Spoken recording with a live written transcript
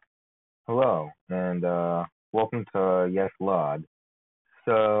Hello, and welcome to Yes Lod.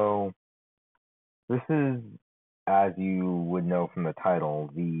 So this is, as you would know from the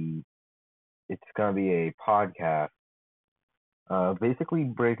title, it's gonna be a podcast, basically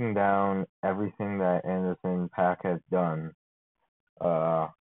breaking down everything that Anderson .Paak has done, uh,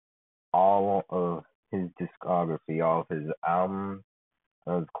 all of his discography, all of his albums,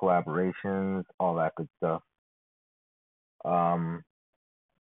 his collaborations, all that good stuff. Um,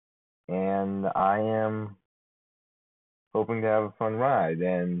 and I am hoping to have a fun ride.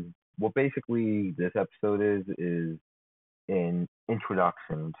 And what basically this episode is an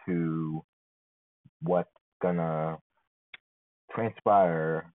introduction to what's gonna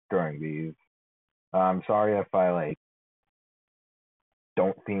transpire during these. I'm sorry if I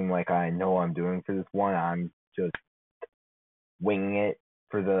don't seem like I know what I'm doing for this one. I'm just winging it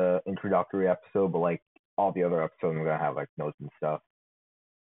for the introductory episode, but all the other episodes, I'm gonna have notes and stuff.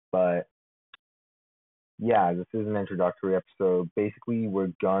 But yeah, this is an introductory episode. Basically,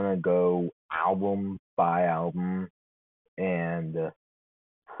 we're gonna go album by album and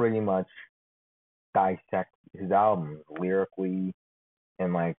pretty much dissect his albums lyrically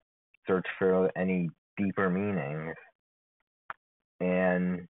and search for any deeper meanings.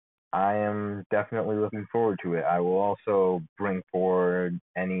 And I am definitely looking forward to it. I will also bring forward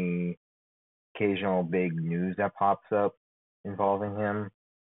any occasional big news that pops up involving him.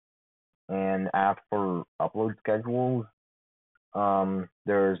 And as for upload schedules,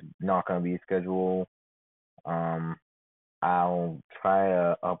 there's not going to be a schedule. Um, I'll try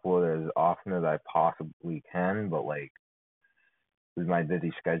to upload as often as I possibly can, but with my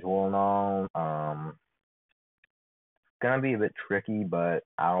busy schedule and all, it's gonna be a bit tricky, but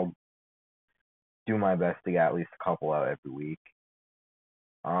I'll do my best to get at least a couple out every week.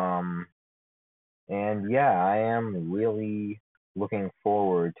 Um, and yeah, I am really looking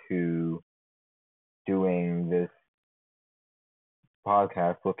forward to doing this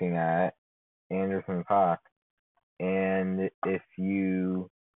podcast looking at Anderson .Paak. And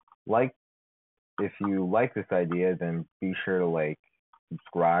like if you like this idea, then be sure to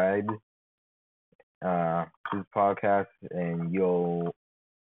subscribe to this podcast, and you'll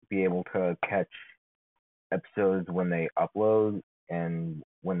be able to catch episodes when they upload and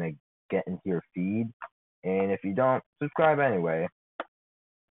when they get into your feed. And if you don't, subscribe anyway.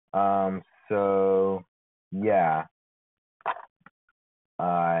 So yeah,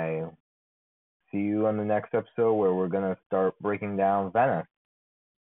 I see you on the next episode where we're gonna start breaking down Venice.